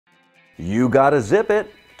You gotta zip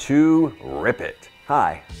it to rip it.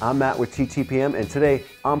 Hi, I'm Matt with TTPM, and today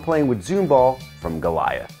I'm playing with Zoom Ball from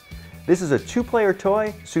Goliath. This is a two-player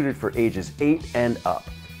toy suited for ages 8 and up.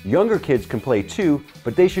 Younger kids can play too,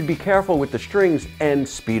 but they should be careful with the strings and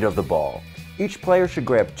speed of the ball. Each player should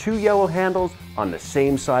grab 2 yellow handles on the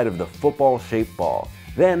same side of the football-shaped ball.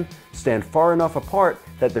 Then stand far enough apart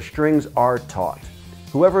that the strings are taut.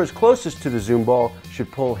 Whoever is closest to the Zoom Ball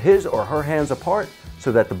should pull his or her hands apart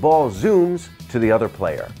so that the ball zooms to the other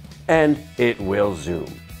player. And it will zoom.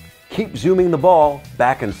 Keep zooming the ball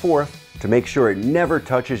back and forth to make sure it never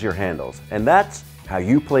touches your handles. And that's how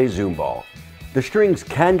you play Zoom Ball. The strings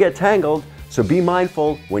can get tangled, so be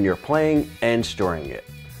mindful when you're playing and storing it.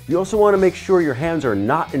 You also want to make sure your hands are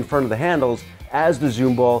not in front of the handles, as the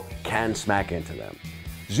Zoom Ball can smack into them.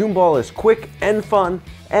 Zoom Ball is quick and fun,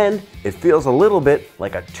 and it feels a little bit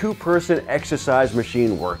like a 2-person exercise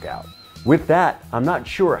machine workout. With that, I'm not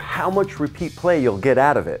sure how much repeat play you'll get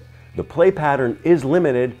out of it. The play pattern is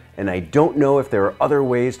limited, and I don't know if there are other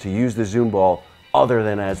ways to use the Zoom Ball other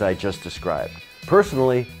than as I just described.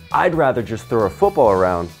 Personally, I'd rather just throw a football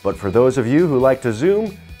around, but for those of you who like to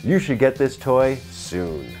zoom, you should get this toy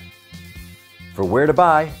soon. For where to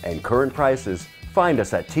buy and current prices, find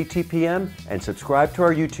us at TTPM and subscribe to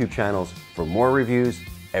our YouTube channels for more reviews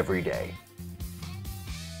every day.